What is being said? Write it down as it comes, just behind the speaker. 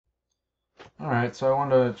Alright, so I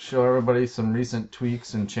wanted to show everybody some recent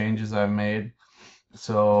tweaks and changes I've made.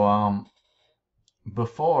 So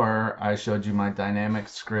before I showed you my dynamic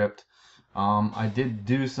script, I did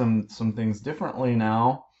do some things differently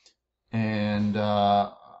now, and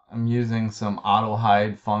I'm using some auto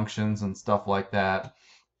hide functions and stuff like that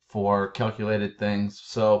for calculated things.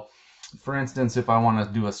 So for instance, if I want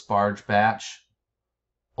to do a sparge batch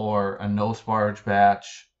or a no sparge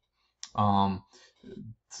batch, um,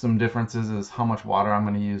 some differences is how much water I'm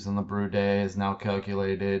going to use in the brew day is now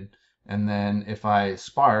calculated. And then if I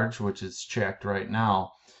sparge, which is checked right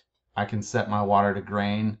now, I can set my water to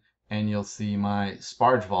grain and you'll see my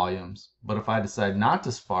sparge volumes. But if I decide not to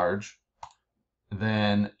sparge,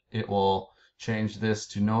 then it will change this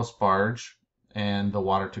to no sparge and the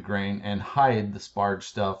water to grain and hide the sparge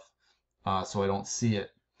stuff so I don't see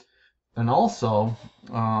it. And also,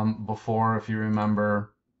 before, if you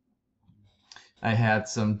remember, I had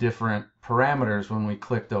some different parameters when we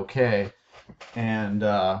clicked OK, and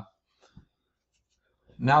now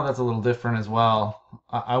that's a little different as well.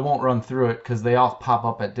 I won't run through it because they all pop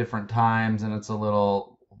up at different times and it's a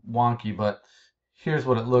little wonky, but here's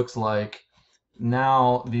what it looks like.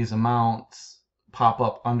 Now these amounts pop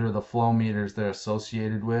up under the flow meters they're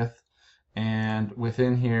associated with, and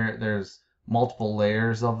within here there's multiple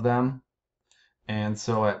layers of them, and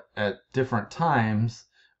so at different times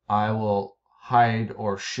I will hide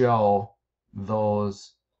or show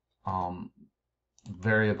those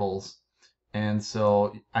variables, and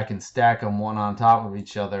so I can stack them one on top of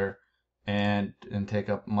each other and take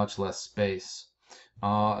up much less space.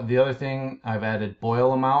 The other thing, I've added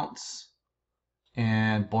boil amounts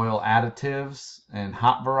and boil additives and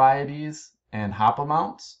hop varieties and hop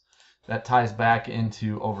amounts. That ties back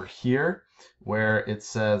into over here where it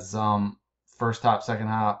says first hop, second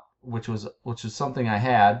hop, which is something I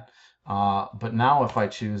had. But now if I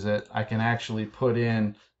choose it, I can actually put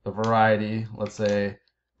in the variety, let's say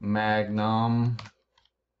Magnum,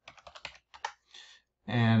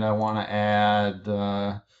 and I want to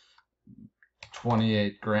add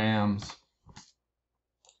 28 grams.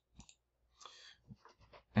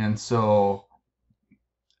 And so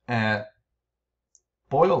at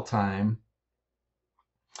boil time,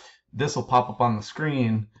 this will pop up on the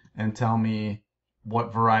screen and tell me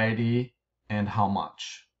what variety and how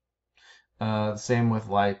much. Same with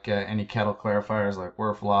like any kettle clarifiers like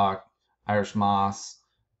Werflock, Irish Moss,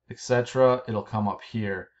 etc. It'll come up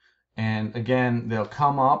here. And again, they'll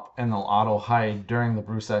come up and they'll auto hide during the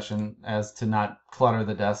brew session as to not clutter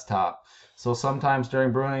the desktop. So sometimes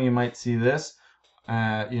during brewing you might see this,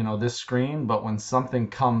 this screen, but when something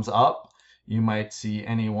comes up, you might see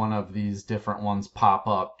any one of these different ones pop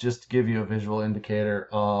up, just to give you a visual indicator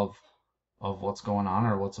of what's going on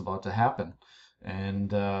or what's about to happen.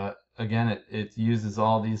 And again, it uses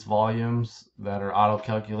all these volumes that are auto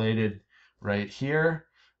calculated right here.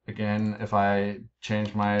 Again, if I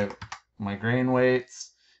change my grain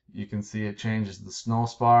weights, you can see it changes the snow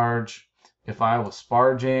sparge. If I was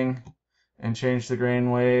sparging and change the grain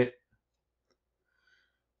weight,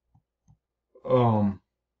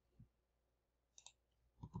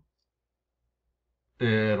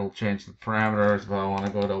 it'll change the parameters. If I want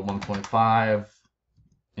to go to 1.5,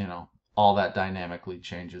 all that dynamically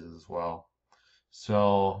changes as well.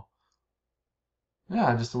 So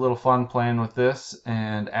yeah, just a little fun playing with this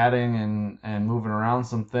and adding and moving around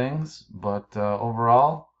some things, but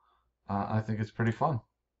overall I think it's pretty fun.